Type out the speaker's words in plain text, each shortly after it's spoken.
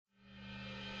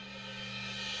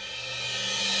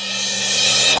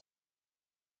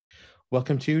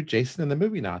Welcome to Jason and the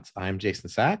Movie Knots. I'm Jason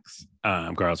Sachs,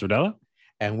 I'm Carlos Rodella.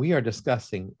 and we are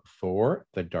discussing Thor: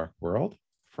 The Dark World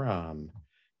from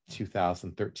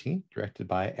 2013, directed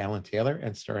by Alan Taylor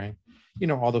and starring,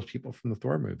 all those people from the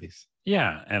Thor movies.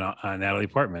 Yeah, and Natalie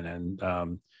Portman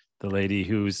and the lady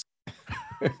who's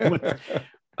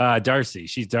Darcy.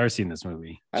 She's Darcy in this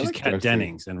movie. I She's like Kat Darcy.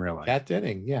 Dennings in real life. Kat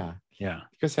Denning, yeah. Yeah.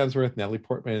 Chris Hemsworth, Natalie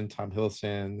Portman, Tom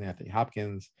Hiddleston, Anthony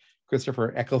Hopkins,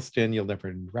 Christopher Eccleston. You'll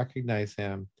never recognize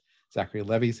him. Zachary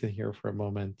Levi's in here for a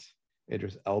moment.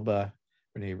 Idris Elba,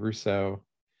 Rene Russo.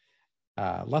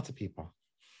 Lots of people.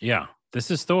 Yeah.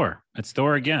 This is Thor. It's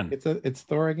Thor again. It's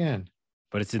Thor again.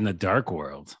 But it's in the dark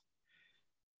world.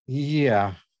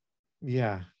 Yeah.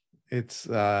 It's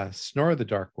Snore the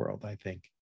Dark World, I think.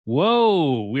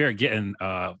 Whoa, we are getting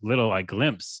a little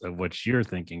glimpse of what you're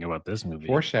thinking about this movie.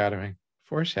 Foreshadowing.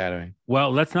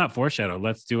 Well, let's not foreshadow.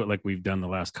 Let's do it like we've done the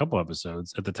last couple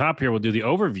episodes. At the top here, we'll do the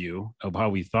overview of how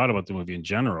we thought about the movie in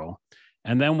general,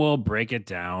 and then we'll break it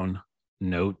down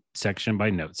note section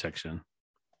by note section.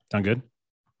 Sound good?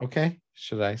 Okay.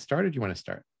 Should I start or do you want to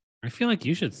start? I feel like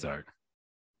you should start.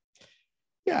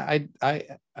 Yeah, I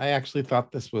actually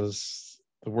thought this was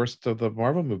the worst of the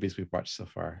Marvel movies we've watched so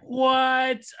far.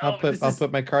 What? I'll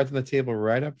put my cards on the table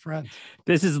right up front.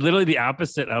 This is literally the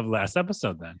opposite of last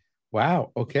episode then.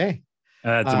 Wow. Okay.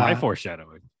 That's my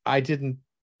foreshadowing. I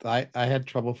had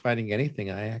trouble finding anything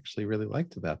I actually really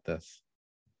liked about this.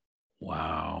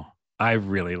 Wow. I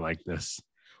really like this.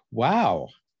 Wow.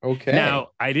 Okay. Now,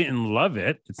 I didn't love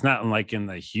it. It's not like in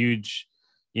the huge,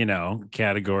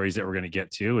 categories that we're going to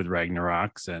get to with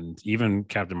Ragnaroks and even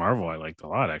Captain Marvel. I liked a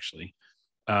lot, actually.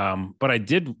 But I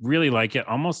did really like it.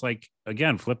 Almost like,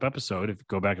 again, flip episode. If you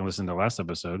go back and listen to the last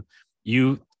episode,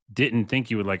 you didn't think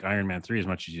you would like Iron Man 3 as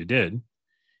much as you did.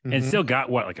 Mm-hmm. And still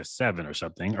got like a 7 or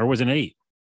something, or was it an 8?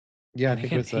 Yeah, I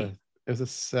think it was a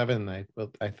 7,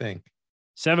 I think.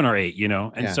 7 or 8,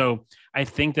 And so I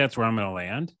think that's where I'm going to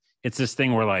land. It's this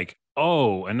thing where like,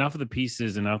 oh, enough of the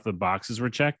pieces, enough of the boxes were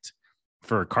checked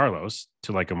for Carlos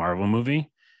to like a Marvel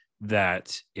movie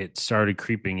that it started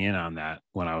creeping in on that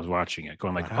when I was watching it,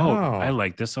 going like, oh, I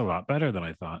like this a lot better than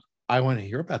I thought. I want to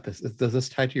hear about this. Does this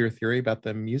tie to your theory about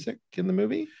the music in the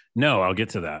movie? No, I'll get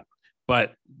to that.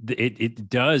 But it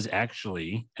does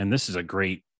actually, and this is a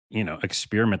great,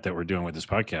 experiment that we're doing with this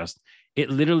podcast. It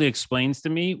literally explains to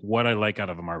me what I like out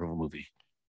of a Marvel movie.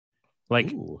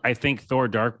 Like, ooh. I think Thor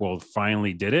Dark World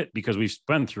finally did it because we've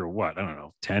been through what? I don't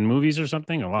know, 10 movies or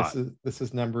something? A lot. This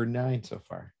is number 9 so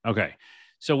far. Okay.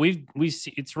 So we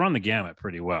see it's run the gamut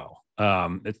pretty well.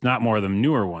 It's not more of the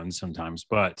newer ones sometimes,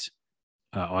 but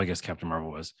I guess Captain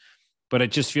Marvel was. But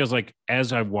it just feels like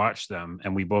as I watch them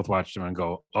and we both watch them and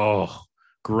go, oh,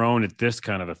 grown at this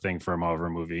kind of a thing for a Marvel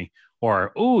movie,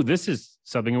 or, oh, this is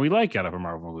something we like out of a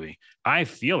Marvel movie. I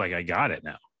feel like I got it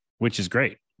now, which is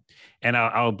great. And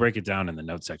I'll break it down in the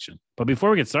note section. But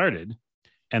before we get started,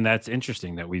 and that's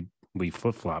interesting that we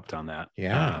flip-flopped on that.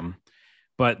 Yeah.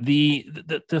 But the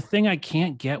thing I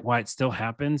can't get why it still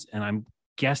happens, and I'm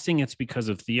guessing it's because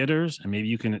of theaters, and maybe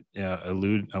you can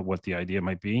allude what the idea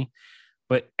might be.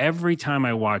 But every time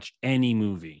I watch any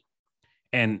movie,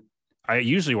 and I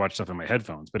usually watch stuff in my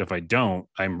headphones, but if I don't,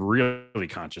 I'm really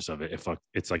conscious of it. If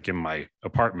it's like in my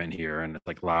apartment here and it's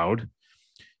like loud.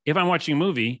 If I'm watching a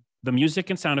movie, the music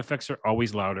and sound effects are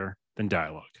always louder than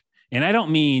dialogue. And I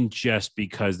don't mean just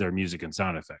because they're music and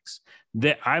sound effects.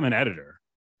 I'm an editor,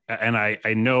 and I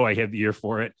know I have the ear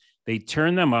for it. They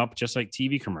turn them up just like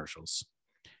TV commercials.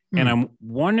 And I'm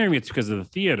wondering if it's because of the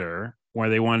theater where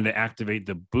they wanted to activate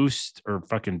the boost or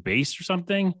fucking bass or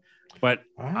something. But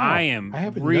wow, I am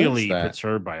really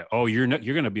perturbed by it. Oh, you're going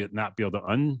to not be able to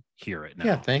unhear it now.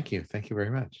 Yeah, thank you. Thank you very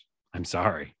much. I'm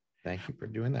sorry. Thank you for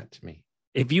doing that to me.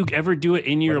 If you ever do it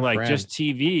in your just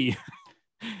TV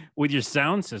with your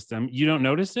sound system, you don't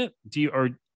notice it? Or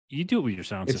you do it with your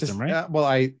sound system, right? Well,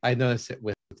 I notice it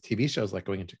with TV shows like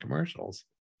going into commercials.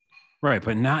 Right,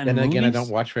 but not in movies. Again, I don't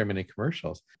watch very many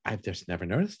commercials. I've just never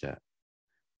noticed it.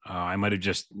 I might have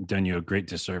just done you a great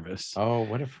disservice. Oh,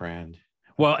 what a friend.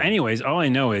 Well, anyways, all I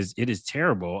know is it is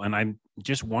terrible, and I'm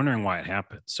just wondering why it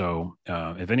happened. So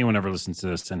if anyone ever listens to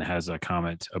this and has a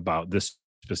comment about this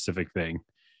specific thing,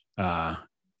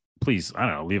 please, I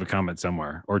don't know, leave a comment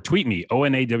somewhere or tweet me,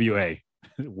 ONAWA.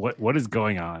 What is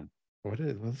going on?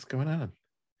 What's going on?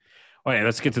 Oh, yeah,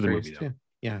 let's get to the movie, though.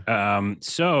 Yeah.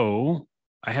 So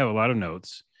I have a lot of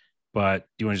notes, but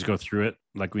do you want to just go through it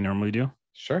like we normally do?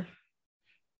 Sure.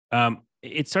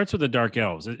 It starts with the Dark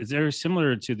Elves. It's very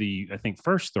similar to the, I think,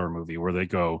 first Thor movie where they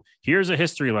go, here's a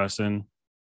history lesson.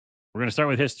 We're going to start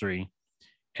with history.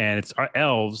 And it's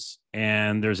elves,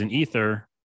 and there's an ether,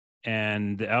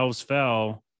 and the elves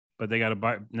fell, but they got to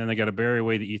buy, and then they got to bury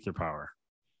away the ether power,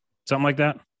 something like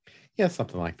that. Yeah,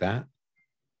 something like that.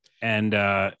 And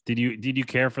did you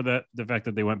care for the fact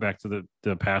that they went back to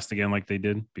the past again like they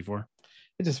did before?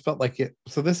 It just felt like it.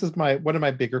 So this is one of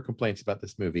my bigger complaints about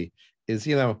this movie is,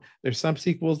 there's some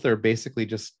sequels that are basically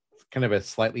just kind of a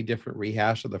slightly different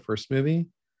rehash of the first movie.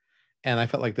 And I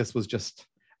felt like this was just,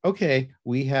 okay,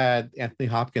 we had Anthony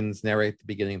Hopkins narrate the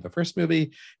beginning of the first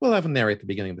movie. We'll have him narrate the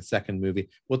beginning of the second movie.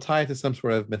 We'll tie it to some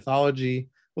sort of mythology.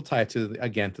 We'll tie it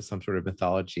to some sort of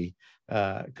mythology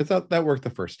because that worked the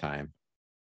first time.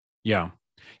 Yeah.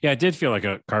 It did feel like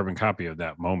a carbon copy of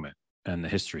that moment and the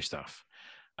history stuff.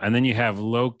 And then you have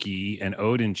Loki and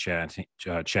Odin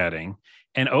chatting.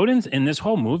 And Odin's in this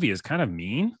whole movie is kind of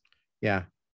mean. Yeah.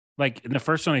 Like in the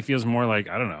first one, he feels more like,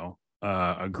 I don't know,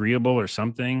 agreeable or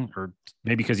something, or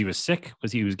maybe because he was sick,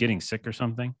 he was getting sick or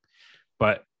something.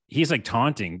 But he's like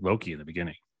taunting Loki in the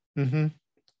beginning. Mm-hmm.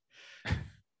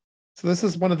 So this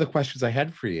is one of the questions I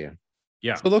had for you.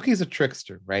 Yeah. So Loki's a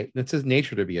trickster, right? And it's his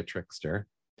nature to be a trickster.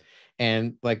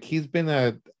 And like he's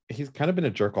kind of been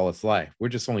a jerk all his life. We're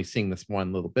just only seeing this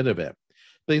one little bit of it.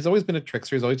 But he's always been a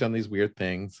trickster. He's always done these weird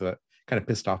things that kind of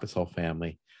pissed off his whole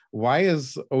family. Why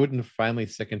is Odin finally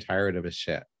sick and tired of his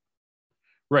shit?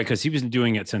 Right, because he was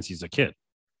doing it since he's a kid.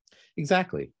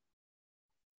 Exactly.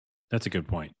 That's a good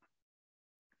point.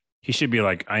 He should be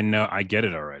like, I get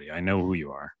it already. I know who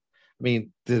you are. I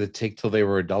mean, did it take till they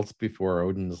were adults before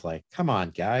Odin's like, come on,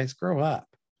 guys, grow up?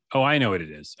 Oh, I know what it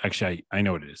is. Actually, I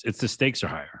know what it is. It's the stakes are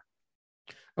higher.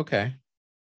 Okay.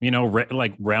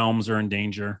 Like realms are in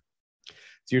danger.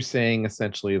 So you're saying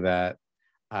essentially that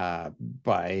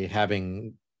by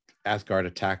having Asgard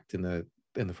attacked in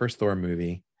the first Thor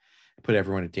movie, put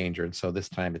everyone in danger, and so this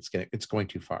time it's going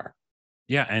too far.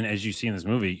 Yeah, and as you see in this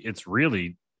movie,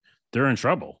 they're in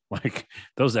trouble. Like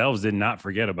those elves did not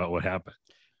forget about what happened.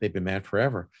 They've been mad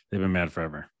forever.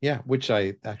 Yeah, which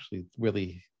I actually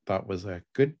really thought was a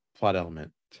good plot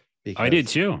element. I did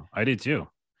too.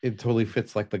 It totally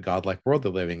fits like the godlike world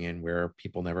they're living in, where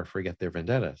people never forget their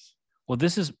vendettas. Well,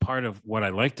 this is part of what I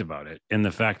liked about it, and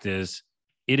the fact is,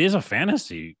 it is a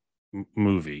fantasy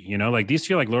movie. Like these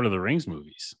feel like Lord of the Rings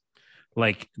movies,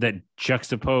 like that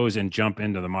juxtapose and jump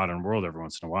into the modern world every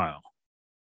once in a while.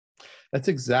 That's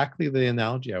exactly the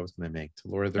analogy I was going to make to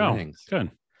Lord of the Rings.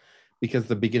 Good. Because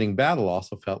the beginning battle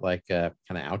also felt like a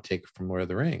kind of outtake from Lord of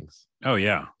the Rings. Oh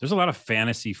yeah, there's a lot of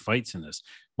fantasy fights in this.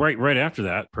 Right after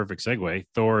that, perfect segue.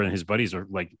 Thor and his buddies are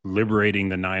like liberating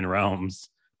the 9 realms,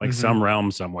 like some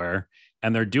realm somewhere,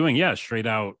 and they're doing straight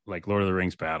out like Lord of the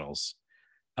Rings battles.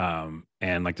 And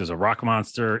like there's a rock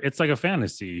monster. It's like a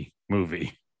fantasy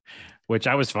movie, which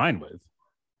I was fine with.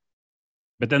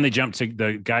 But then they jumped to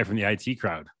the guy from the IT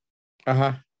Crowd.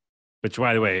 Which,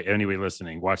 by the way, anybody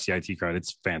listening, watch the IT Crowd.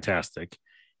 It's fantastic.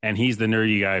 And he's the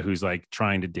nerdy guy who's like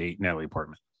trying to date Natalie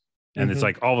Portman. And it's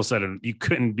like all of a sudden you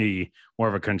couldn't be more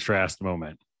of a contrast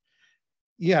moment.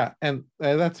 Yeah. And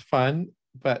that's fun.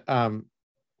 But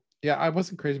I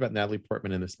wasn't crazy about Natalie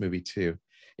Portman in this movie too.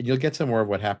 And you'll get to more of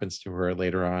what happens to her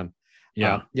later on.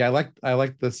 Yeah. I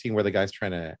like the scene where the guy's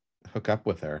trying to hook up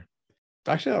with her.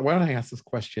 Actually, why don't I ask this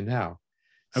question now?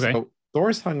 Okay. So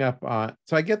Thor's hung up on,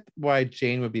 so I get why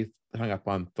Jane would be hung up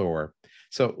on Thor.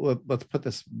 So let's put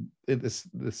this in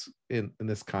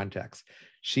this context.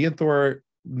 She and Thor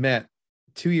met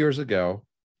 2 years ago,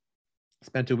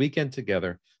 spent a weekend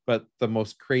together, but the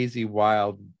most crazy,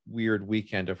 wild, weird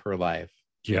weekend of her life.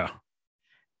 Yeah.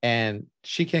 And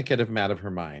she can't get him out of her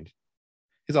mind.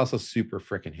 He's also super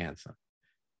freaking handsome.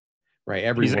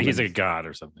 Right. He's a god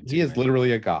or something. He is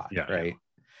literally a god. Yeah. Right.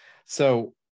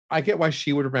 So I get why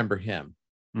she would remember him.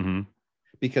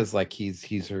 Because like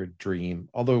he's her dream.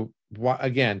 Although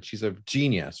again, she's a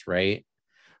genius, right?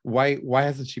 Why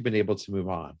hasn't she been able to move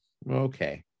on? Well,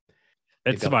 okay.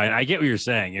 It's fine. I get what you're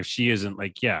saying. If she isn't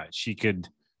like, she could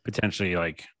potentially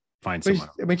like find someone.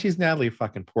 I mean, she's Natalie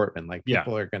fucking Portman. Like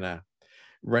people are gonna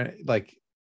like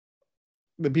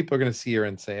the people are gonna see her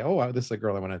and say, oh, this is a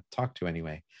girl I want to talk to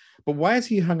anyway. But why is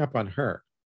he hung up on her?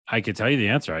 I could tell you the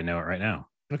answer. I know it right now.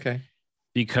 Okay.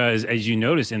 Because as you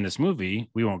notice in this movie,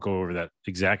 we won't go over that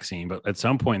exact scene, but at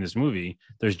some point in this movie,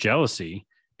 there's jealousy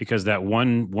because that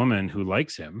one woman who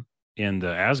likes him in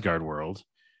the Asgard world,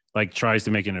 like tries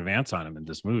to make an advance on him in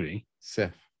this movie.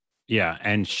 Sif. Yeah.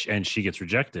 And she gets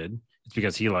rejected. It's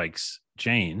because he likes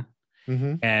Jane.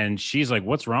 And she's like,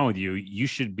 what's wrong with you? You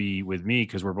should be with me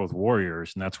because we're both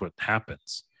warriors. And that's what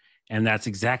happens. And that's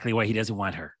exactly why he doesn't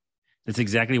want her. That's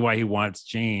exactly why he wants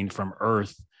Jane from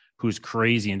Earth, who's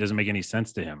crazy and doesn't make any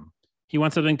sense to him. He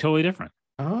wants something totally different.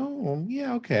 Oh,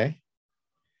 yeah. Okay.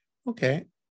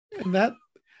 And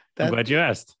I'm That glad you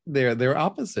asked. they're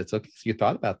opposites. Okay, so you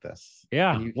thought about this.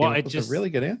 Yeah. And you Well, came up with a really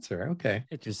good answer. Okay.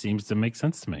 it just seems to make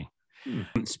sense to me. Hmm.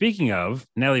 Speaking of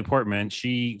Natalie Portman,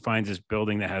 she finds this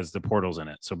building that has the portals in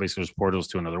it. So basically, there's portals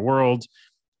to another world.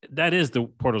 That is the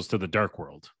portals to the dark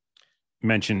world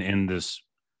mentioned in this.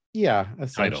 Yeah,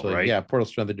 essentially. right? Yeah,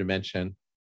 portals to another dimension.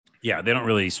 Yeah, they don't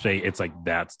really say it's like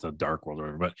that's the dark world or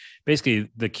whatever, but basically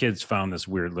the kids found this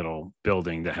weird little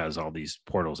building that has all these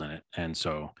portals in it. And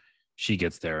so she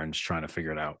gets there and is trying to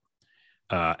figure it out.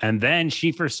 And then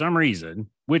she, for some reason,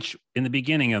 which in the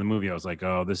beginning of the movie, I was like,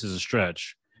 oh, this is a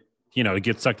stretch,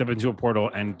 gets sucked up into a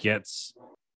portal and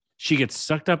she gets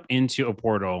sucked up into a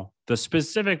portal, the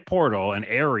specific portal and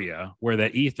area where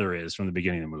that ether is from the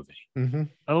beginning of the movie. Mm-hmm.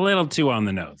 A little too on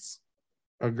the nose.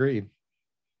 Agreed.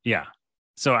 Yeah.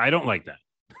 So I don't like that.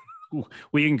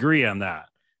 We agree on that.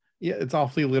 Yeah, it's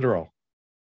awfully literal.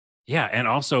 Yeah. And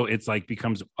also it's like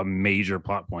becomes a major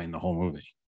plot point in the whole movie.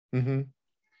 Mm-hmm.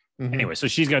 Mm-hmm. Anyway, so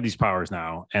she's got these powers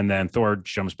now. And then Thor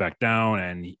jumps back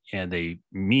down and they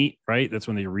meet, right? That's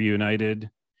when they reunited.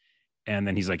 And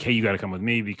then he's like, hey, you got to come with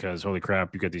me because holy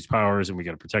crap, you got these powers and we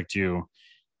got to protect you.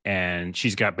 And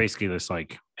she's got basically this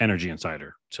like energy inside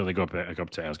her. So they go up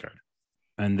to Asgard.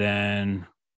 And then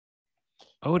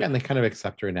and they kind of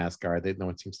accept her in Asgard. No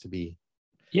one seems to be.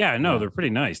 Yeah, no, they're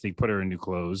pretty nice. They put her in new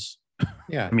clothes.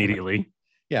 Yeah, immediately.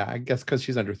 Yeah, I guess because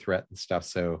she's under threat and stuff.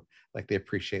 So like they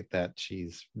appreciate that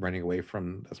she's running away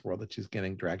from this world that she's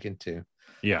getting dragged into.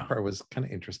 Yeah, that part was kind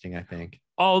of interesting, I think.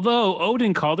 Although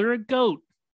Odin called her a goat.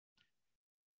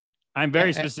 I'm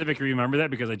very specific. Remember that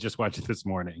because I just watched it this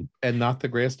morning. And not the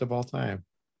greatest of all time.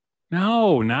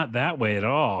 No, not that way at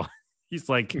all. He's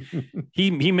like,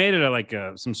 he made it like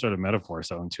some sort of metaphor,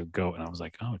 so into a goat, and I was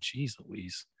like, oh, geez,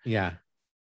 Louise. Yeah,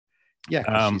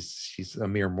 yeah. She's a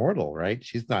mere mortal, right?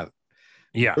 She's not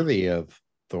worthy of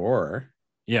Thor.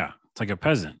 Yeah, it's like a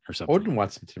peasant or something. Odin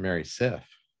wants him to marry Sif.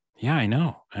 Yeah, I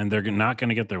know, and they're not going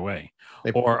to get their way,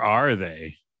 or are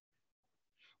they?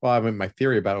 Well, I mean, my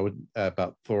theory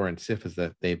about Thor and Sif is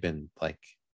that they've been like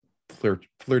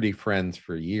flirty friends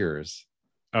for years.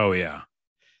 Oh yeah.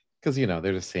 Because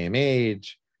they're the same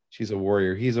age. She's a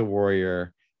warrior. He's a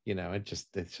warrior. It's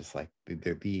just like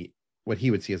the what he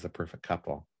would see as the perfect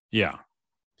couple. Yeah,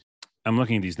 I'm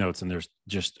looking at these notes, and there's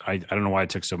just I don't know why I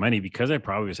took so many because I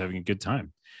probably was having a good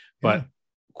time. But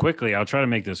quickly, I'll try to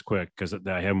make this quick because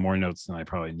I have more notes than I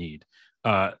probably need.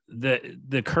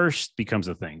 The curse becomes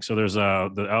a thing. So there's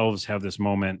the elves have this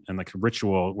moment and like a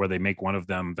ritual where they make one of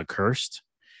them the cursed,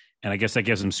 and I guess that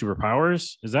gives them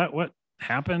superpowers. Is that what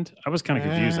happened? I was kind of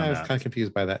confused on that. I was kind of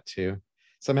confused by that too.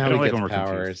 Somehow he gets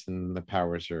powers, and the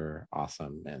powers are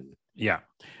awesome. And yeah,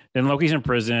 then Loki's in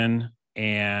prison,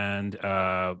 and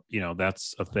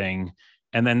that's a thing.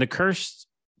 And then the cursed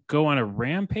go on a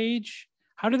rampage.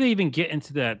 How do they even get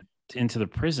into the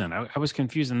prison? I was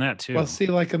confused in that too. Well, see,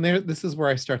 like in there, this is where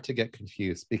I start to get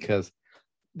confused because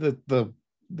the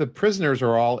prisoners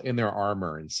are all in their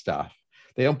armor and stuff.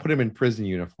 They don't put them in prison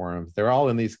uniforms. They're all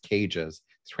in these cages,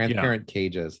 transparent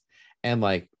cages, and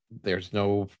like there's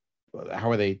no.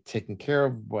 How are they taken care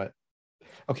of? What?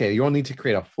 Okay, you all need to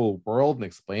create a full world and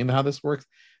explain how this works,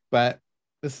 but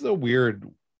this is a weird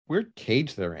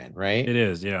cage they're in, right? It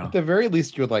is, yeah. At the very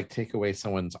least, you would like take away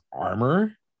someone's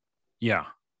armor. Yeah.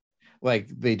 Like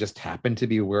they just happen to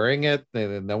be wearing it.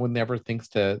 No one ever thinks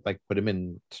to like put them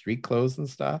in street clothes and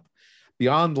stuff.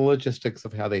 Beyond the logistics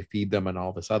of how they feed them and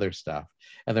all this other stuff,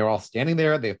 and they're all standing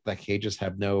there. The cages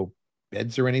have no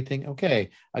beds or anything.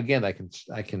 Okay, again, I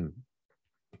can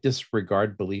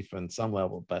disregard belief on some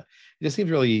level, but it just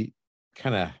seems really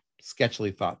kind of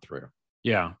sketchily thought through.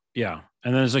 Yeah. And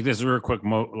then there's like this real quick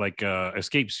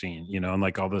escape scene, and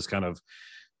like all this kind of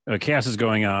chaos is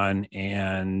going on,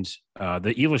 and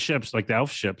the evil ships, like the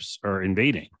elf ships, are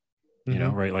invading.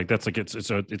 Right? Like that's like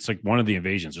it's like one of the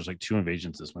invasions. There's like 2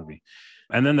 invasions this movie,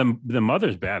 and then the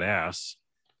mother's badass,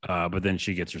 but then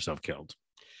she gets herself killed.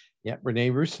 Yeah, Renee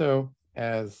Russo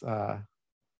as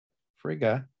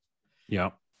Frigga.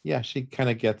 Yeah, she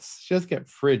does get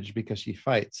fridged because she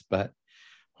fights, but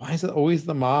why is it always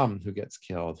the mom who gets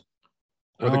killed?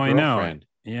 Or the girlfriend?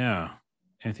 I know. Yeah.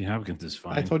 Anthony Hopkins is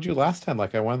fine. I told you last time,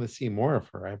 like I wanted to see more of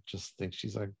her. I just think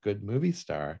she's a good movie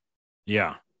star.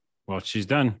 Yeah. Well, she's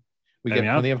done. We get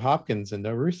plenty of Hopkins and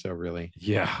no Russo, really.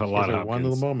 Yeah, a lot of Hopkins. One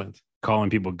little moment.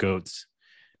 Calling people goats.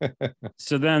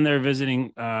 So then they're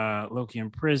visiting Loki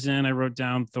in prison. I wrote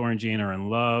down Thor and Jane are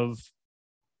in love.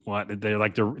 What they're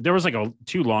like, there was like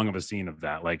too long of a scene of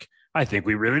that. Like, I think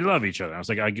we really love each other. I was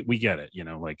like, we get it,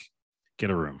 like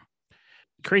get a room.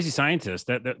 Crazy scientist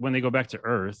that when they go back to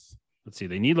Earth, let's see,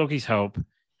 they need Loki's help.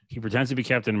 He pretends to be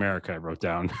Captain America. I wrote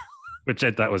down. which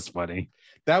I thought was funny.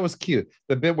 That was cute.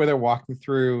 The bit where they're walking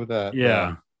through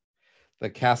Yeah. the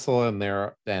castle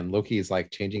and Loki's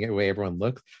like changing the way everyone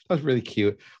looks. That was really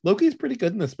cute. Loki's pretty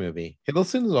good in this movie.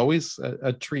 Hiddleston is always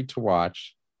a treat to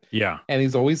watch, Yeah. and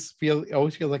he's always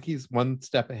feels like he's one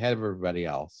step ahead of everybody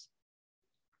else.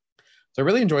 So I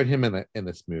really enjoyed him in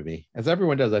this movie, as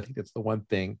everyone does. I think that's the one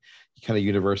thing kind of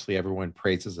universally everyone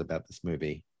praises about this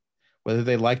movie, whether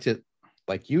they liked it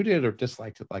like you did or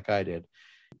disliked it like I did.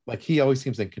 Like he always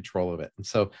seems in control of it, and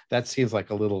so that seems like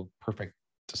a little perfect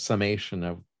summation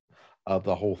of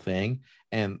the whole thing.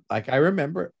 And like I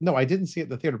remember, no, I didn't see it in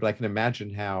the theater, but I can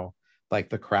imagine how like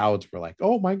the crowds were like,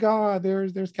 "Oh my God,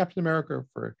 there's Captain America"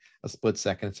 for a split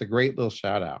second. It's a great little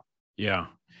shout out. Yeah.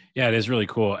 Yeah, it is really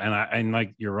cool. And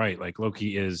like you're right. Like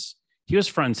Loki he was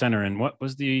front and center in what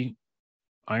was the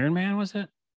Iron Man, was it?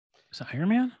 Was it Iron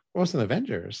Man? It wasn't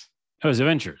Avengers. It was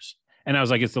Avengers. And I was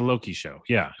like, it's the Loki show.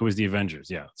 Yeah, it was the Avengers.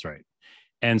 Yeah, that's right.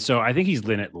 And so I think he's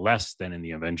in it less than in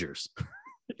the Avengers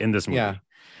in this movie. Yeah.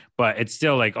 But it's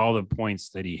still like all the points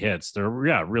that he hits. They're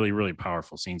really, really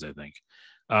powerful scenes, I think.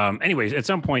 Anyways, at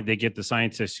some point they get the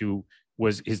scientist who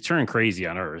was his turn crazy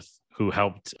on Earth, who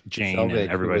helped Jane Selvig,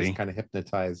 and everybody. who was kind of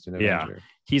hypnotized in Yeah. Avenger.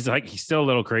 He's still a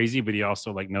little crazy, but he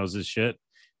also like knows his shit.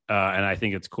 And I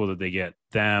think it's cool that they get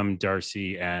them,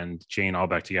 Darcy, and Jane all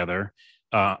back together.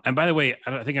 And by the way,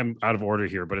 I think I'm out of order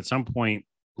here, but at some point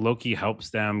Loki helps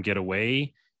them get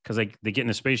away because like they get in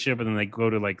a spaceship and then they go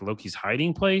to like Loki's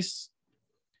hiding place.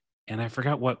 And I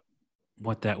forgot what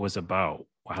that was about.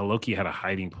 How Loki had a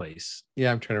hiding place.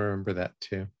 Yeah, I'm trying to remember that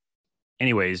too.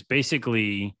 Anyways,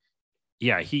 basically,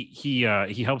 yeah,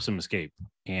 he helps him escape.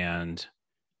 And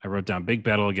I wrote down big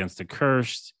battle against the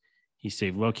cursed. He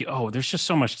saved Loki. Oh, there's just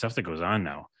so much stuff that goes on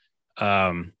now.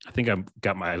 I think I've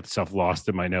got myself lost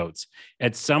in my notes.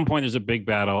 At some point, there's a big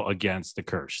battle against the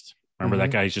cursed. Remember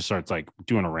that guy just starts like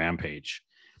doing a rampage.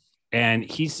 And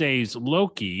he saves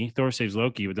Loki. Thor saves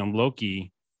Loki, but then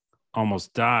Loki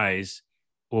almost dies.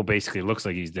 Well, basically looks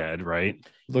like he's dead, right?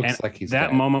 Looks like he's that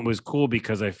dead. moment was cool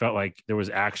because I felt like there was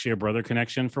actually a brother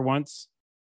connection for once.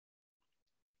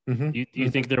 Mm-hmm. Do you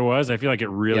think there was? I feel like it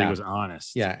really was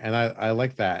honest. Yeah, and I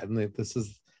like that. And this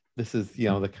is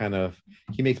the kind of,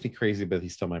 he makes me crazy, but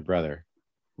he's still my brother.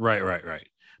 Right.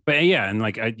 But yeah, and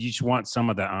like you just want some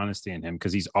of that honesty in him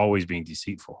because he's always being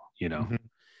deceitful, you know.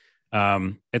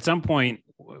 At some point,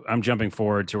 I'm jumping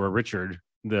forward to where Richard,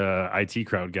 the IT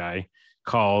crowd guy,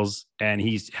 calls and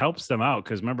he helps them out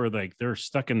because remember, like they're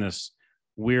stuck in this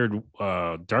weird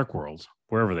dark world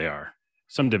wherever they are,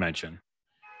 some dimension.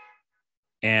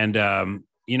 And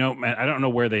you know, man, I don't know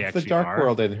where they actually the dark are.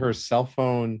 world, and her cell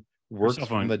phone works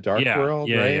from the dark world,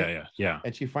 right? Yeah.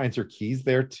 And she finds her keys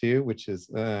there too, which is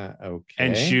okay.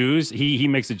 And shoes. He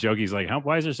makes a joke. He's like,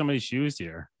 why is there so many shoes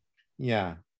here?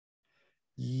 Yeah.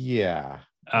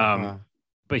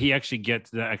 But he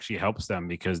actually helps them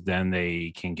because then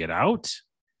they can get out.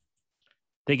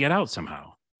 They get out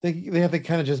somehow. They have to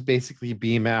kind of just basically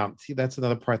beam out. See, that's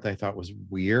another part that I thought was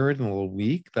weird and a little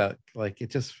weak. That like it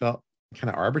just felt kind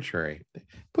of arbitrary.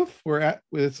 Poof,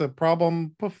 it's a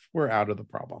problem. Poof, we're out of the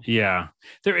problem. Yeah,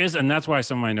 there is, and that's why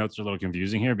some of my notes are a little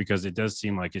confusing here because it does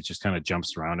seem like it just kind of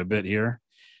jumps around a bit here.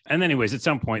 And anyways, at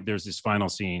some point there's this final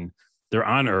scene. They're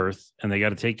on Earth and they got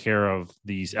to take care of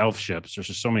these elf ships. There's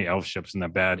just so many elf ships and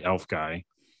that bad elf guy.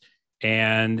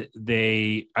 And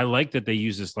I like that they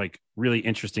use this like really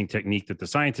interesting technique that the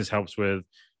scientist helps with,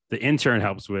 the intern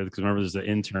helps with, because remember there's the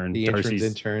intern, Darcy's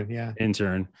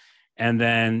intern.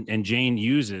 And Jane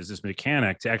uses this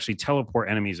mechanic to actually teleport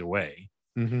enemies away.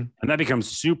 Mm-hmm. And that becomes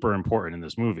super important in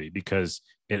this movie because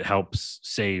it helps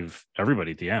save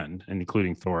everybody at the end,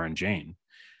 including Thor and Jane.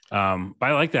 But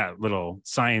I like that little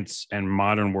science and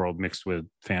modern world mixed with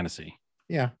fantasy.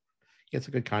 Yeah, it's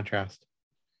a good contrast.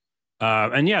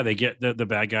 And yeah, they get the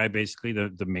bad guy, basically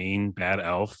the main bad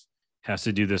elf has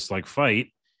to do this like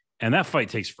fight. And that fight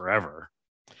takes forever.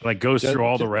 Like goes through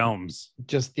all the realms.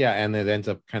 And it ends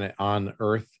up kind of on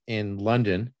Earth in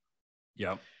London.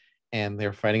 Yep. And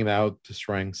they're fighting about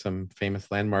destroying some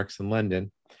famous landmarks in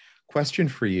London. Question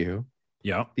for you.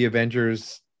 Yeah. The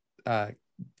Avengers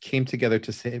came together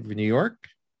to save New York,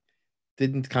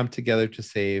 didn't come together to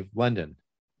save London.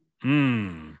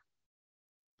 They're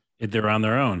on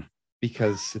their own.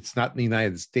 Because it's not in the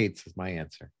United States is my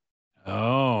answer.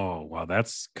 Oh, well,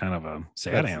 that's kind of a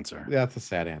sad answer. That's a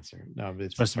sad answer. No,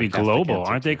 it's supposed to be global.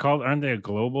 Aren't they a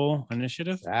global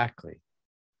initiative? Exactly.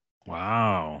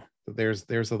 Wow. There's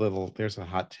a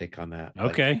hot take on that.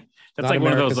 Okay. Like, that's like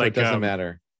one of those, like, it doesn't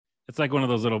matter. It's like one of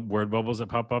those little word bubbles that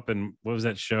pop up. And what was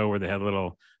that show where they had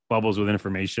little bubbles with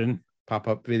information?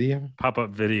 Pop-up video.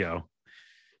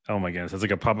 Oh my goodness. It's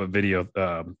like a pop-up video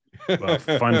Well,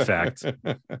 fun fact.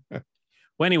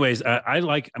 Well, anyways, I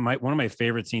like one of my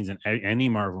favorite scenes in any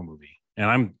Marvel movie, and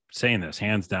I'm saying this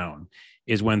hands down,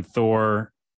 is when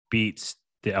Thor beats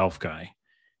the elf guy,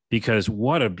 because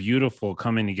what a beautiful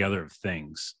coming together of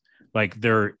things. Like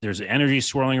there's energy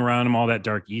swirling around him, all that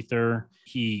dark ether.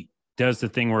 He does the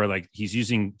thing where like he's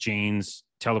using Jane's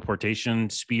teleportation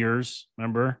spears,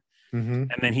 remember? Mm-hmm.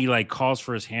 And then he like calls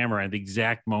for his hammer at the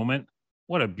exact moment.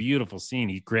 What a beautiful scene.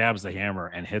 He grabs the hammer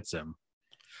and hits him.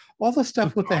 All the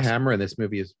stuff with the Awesome. hammer in this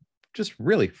movie is just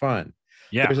really fun.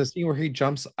 Yeah. There's a scene where he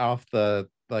jumps off the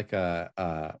like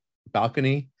a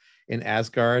balcony in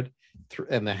Asgard,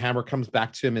 and the hammer comes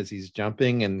back to him as he's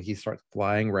jumping, and he starts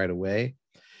flying right away.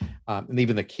 And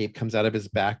even the cape comes out of his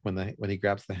back when he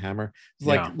grabs the hammer. It's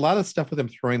like a lot of stuff with him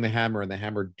throwing the hammer and the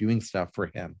hammer doing stuff for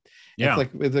him. Yeah.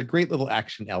 It's a great little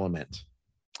action element.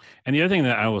 And the other thing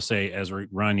that I will say as we're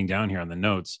running down here on the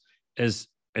notes is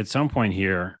at some point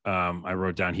here, I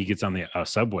wrote down he gets on the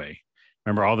subway.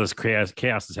 Remember, all this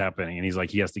chaos is happening, and he's like,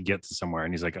 he has to get to somewhere,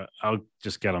 and he's like, I'll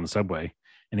just get on the subway.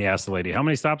 And he asks the lady, how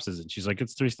many stops is it? She's like,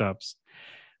 it's 3 stops.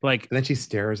 Like, and then she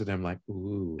stares at him like,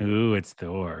 ooh, it's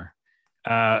Thor.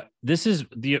 This is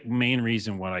the main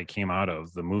reason what I came out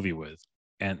of the movie with,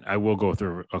 and I will go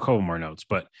through a couple more notes,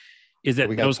 but is that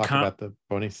we got to talk about the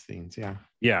bonus scenes?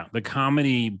 Yeah, the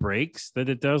comedy breaks that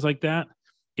it does like that.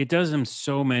 It does them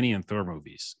so many in Thor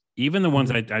movies. Even the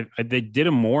ones I they did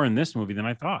them more in this movie than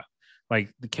I thought.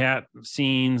 Like the cat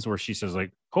scenes where she says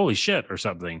like "holy shit" or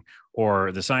something,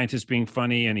 or the scientist being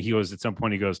funny, and he goes at some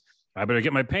point he goes, "I better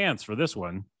get my pants for this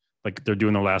one." Like they're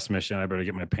doing the last mission, I better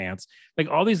get my pants. Like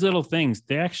all these little things,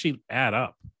 they actually add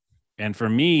up. And for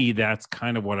me, that's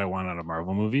kind of what I want out of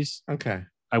Marvel movies. Okay.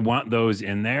 I want those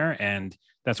in there. And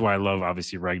that's why I love,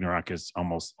 obviously, Ragnarok is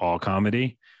almost all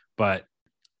comedy. But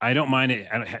I don't mind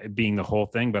it being the whole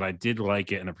thing, but I did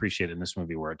like it and appreciate it in this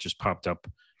movie where it just popped up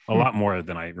a lot more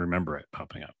than I remember it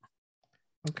popping up.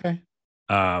 Okay.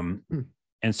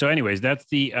 And so anyways, that's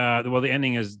the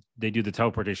ending is they do the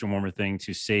teleportation warmer thing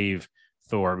to save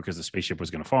Thor because the spaceship was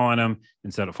going to fall on him.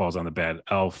 Instead, it falls on the bad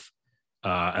elf.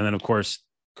 And then, of course,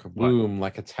 kaboom,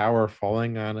 like a tower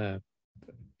falling on a,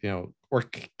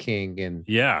 orc king. And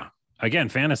yeah, again,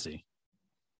 fantasy.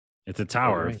 It's a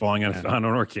tower falling on an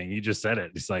orc king. You just said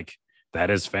it. It's like, that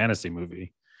is fantasy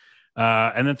movie.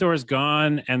 And then Thor is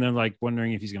gone. And they're like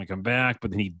wondering if he's going to come back.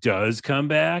 But then he does come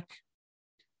back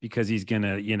because he's going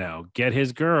to, get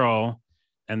his girl.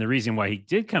 And the reason why he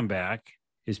did come back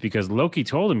is because Loki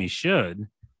told him he should,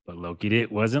 but Loki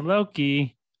wasn't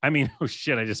Loki. I mean, oh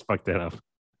shit, I just fucked that up.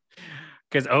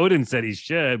 Because Odin said he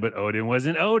should, but Odin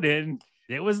wasn't Odin.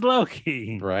 It was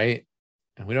Loki. Right.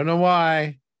 And we don't know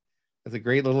why. That's a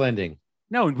great little ending.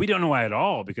 No, we don't know why at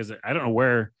all, because I don't know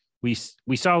where we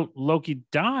saw Loki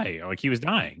die. Like he was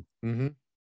dying. Mm-hmm.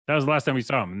 That was the last time we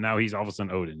saw him. And now he's all of a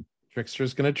sudden Odin.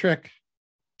 Trickster's going to trick.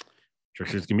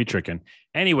 Trickster's going to be tricking.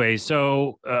 Anyway,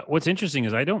 so what's interesting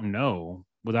is I don't know,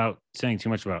 without saying too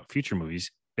much about future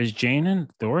movies, is Jane and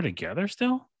Thor together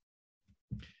still?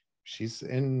 She's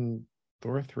in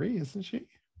Thor 3, isn't she?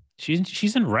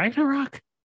 She's in Ragnarok?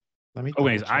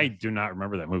 Wait, I do not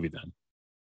remember that movie then.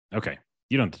 Okay,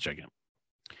 you don't have to check it.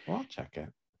 Well, I'll check it.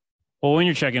 Well, when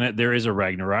you're checking it, there is a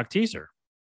Ragnarok teaser.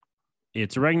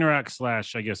 It's a Ragnarok / I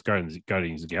guess Guardians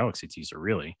of the Galaxy teaser,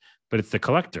 really. But it's the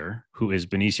Collector, who is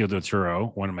Benicio del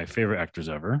Toro, one of my favorite actors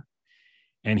ever.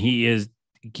 And he is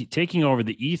taking over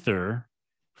the ether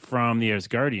from the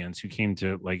Asgardians who came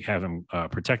to like have him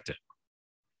protect it.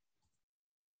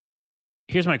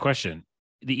 Here's my question.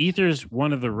 The ether is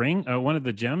one of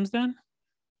the gems then?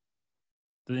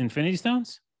 The Infinity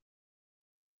Stones?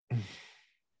 I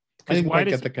didn't quite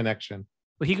get the connection.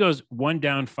 Well, he goes 1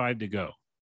 down, 5 to go.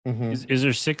 Mm-hmm. Is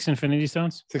there 6 Infinity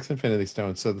Stones? 6 Infinity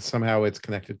Stones. So somehow it's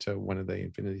connected to one of the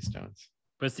Infinity Stones.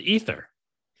 But it's the ether.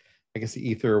 I guess the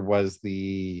ether was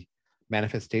the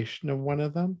manifestation of one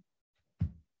of them.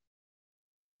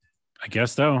 I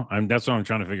guess so. That's what I'm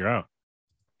trying to figure out.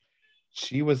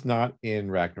 She was not in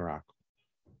Ragnarok.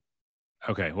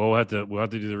 Okay. Well, we'll have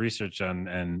to do the research on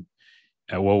and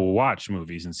we'll watch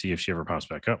movies and see if she ever pops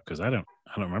back up, because I don't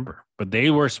remember. But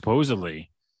they were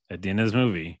supposedly at the end of this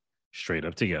movie straight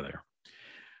up together.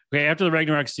 Okay, after the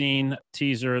Ragnarok scene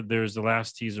teaser, there's the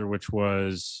last teaser, which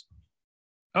was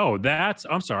I'm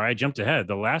sorry, I jumped ahead.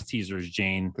 The last teaser is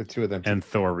Jane, the two of them, and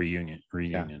Thor reunion.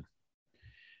 Yeah.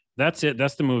 That's it.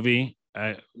 That's the movie.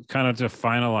 Kind of to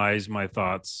finalize my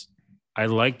thoughts, I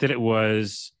liked that it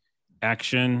was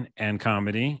action and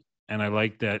comedy, and I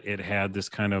liked that it had this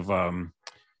kind of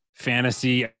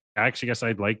fantasy. I actually guess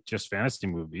I'd like just fantasy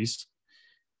movies,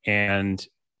 and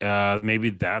maybe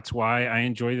that's why I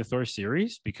enjoy the Thor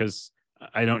series, because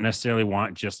I don't necessarily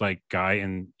want just like guy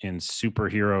in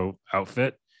superhero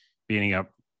outfit beating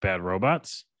up bad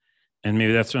robots. And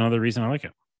maybe that's another reason I like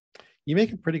it. You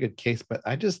make a pretty good case, but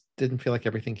I just didn't feel like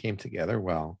everything came together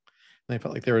well. And I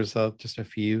felt like there was just a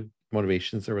few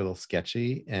motivations that were a little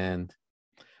sketchy, and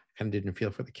I kind of didn't feel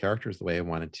for the characters the way I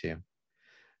wanted to.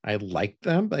 I liked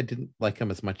them, but I didn't like them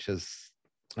as much as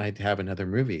I'd have in other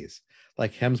movies.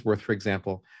 Like Hemsworth, for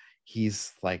example,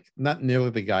 he's like not nearly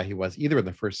the guy he was either in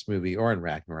the first movie or in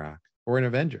Ragnarok or in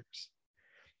Avengers.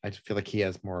 I just feel like he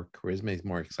has more charisma. He's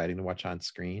more exciting to watch on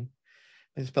screen.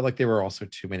 I just felt like there were also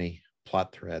too many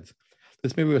plot threads.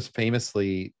 This movie was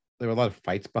famously, there were a lot of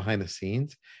fights behind the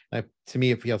scenes. To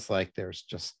me, it feels like there's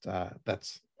just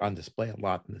that's on display a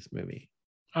lot in this movie.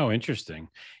 Oh, interesting.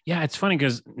 Yeah, it's funny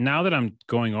because now that I'm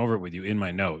going over it with you in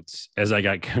my notes, as I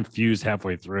got confused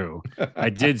halfway through, I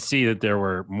did see that there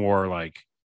were more like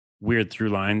weird through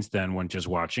lines than when just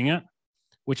watching it,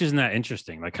 which isn't that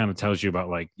interesting. That kind of tells you about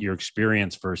like your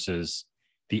experience versus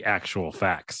the actual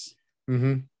facts,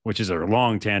 which is a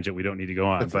long tangent we don't need to go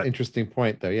on. That's an interesting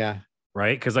point, though. Yeah.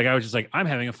 Right. Because like I was just like, I'm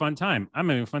having a fun time. I'm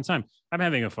having a fun time. I'm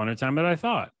having a funner time than I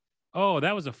thought. Oh,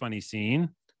 that was a funny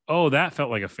scene. Oh, that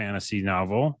felt like a fantasy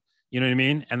novel. You know what I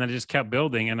mean? And then it just kept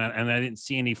building, and I didn't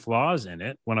see any flaws in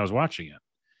it when I was watching it.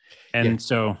 And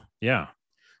so, yeah.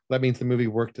 That means the movie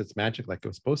worked its magic like it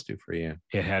was supposed to for you.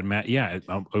 It had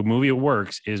a movie that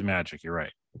works is magic. You're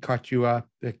right. It caught you up.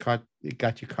 It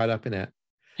got you caught up in it.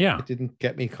 Yeah. It didn't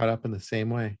get me caught up in the same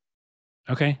way.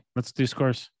 Okay, let's do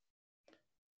scores.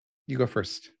 You go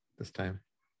first this time.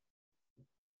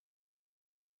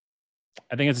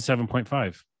 I think it's a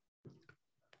 7.5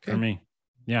 for me.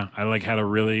 Yeah, I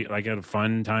had a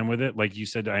fun time with it. Like you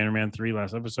said to Iron Man 3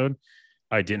 last episode,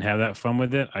 I didn't have that fun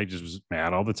with it. I just was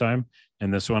mad all the time.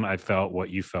 And this one, I felt what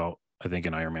you felt, I think,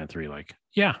 in Iron Man 3. Like,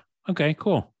 yeah, okay,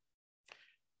 cool.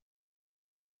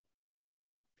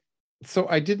 So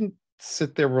I didn't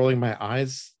sit there rolling my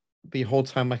eyes the whole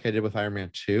time like I did with Iron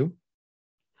Man 2.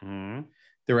 Mm-hmm.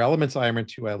 There were elements of Iron Man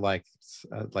 2 I liked,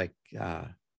 like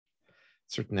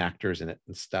certain actors in it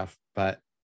and stuff. But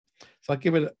so I'll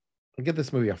give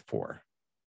this movie a 4.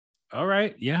 All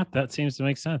right. Yeah, that seems to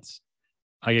make sense.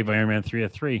 I gave Iron Man 3 a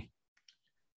 3.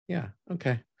 Yeah.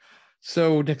 Okay.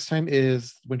 So next time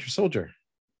is Winter Soldier.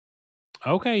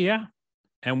 Okay. Yeah.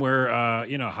 And we're,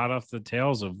 hot off the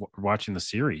tails of watching the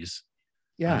series.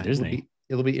 Yeah. Disney.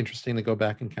 It'll be interesting to go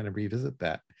back and kind of revisit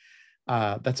that.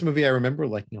 That's a movie I remember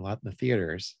liking a lot in the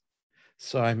theaters.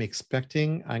 So I'm going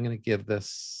to give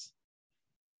this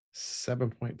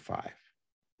 7.5.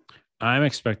 I'm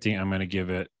going to give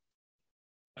it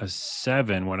a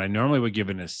 7 when I normally would give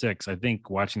it a 6. I think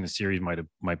watching the series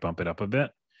might bump it up a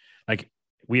bit. Like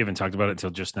we haven't talked about it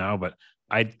until just now, but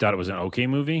I thought it was an okay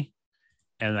movie.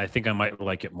 And I think I might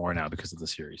like it more now because of the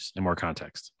series and more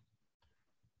context.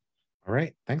 All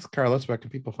right. Thanks, Carlos. Where can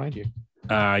people find you?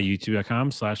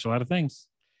 YouTube.com/a-lot-of-things.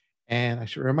 And I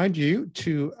should remind you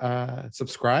to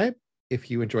subscribe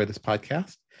if you enjoy this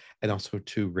podcast, and also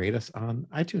to rate us on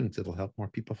iTunes. It'll help more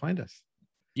people find us.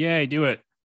 Yay, do it.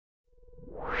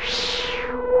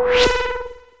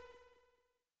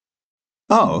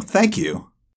 Oh, thank you.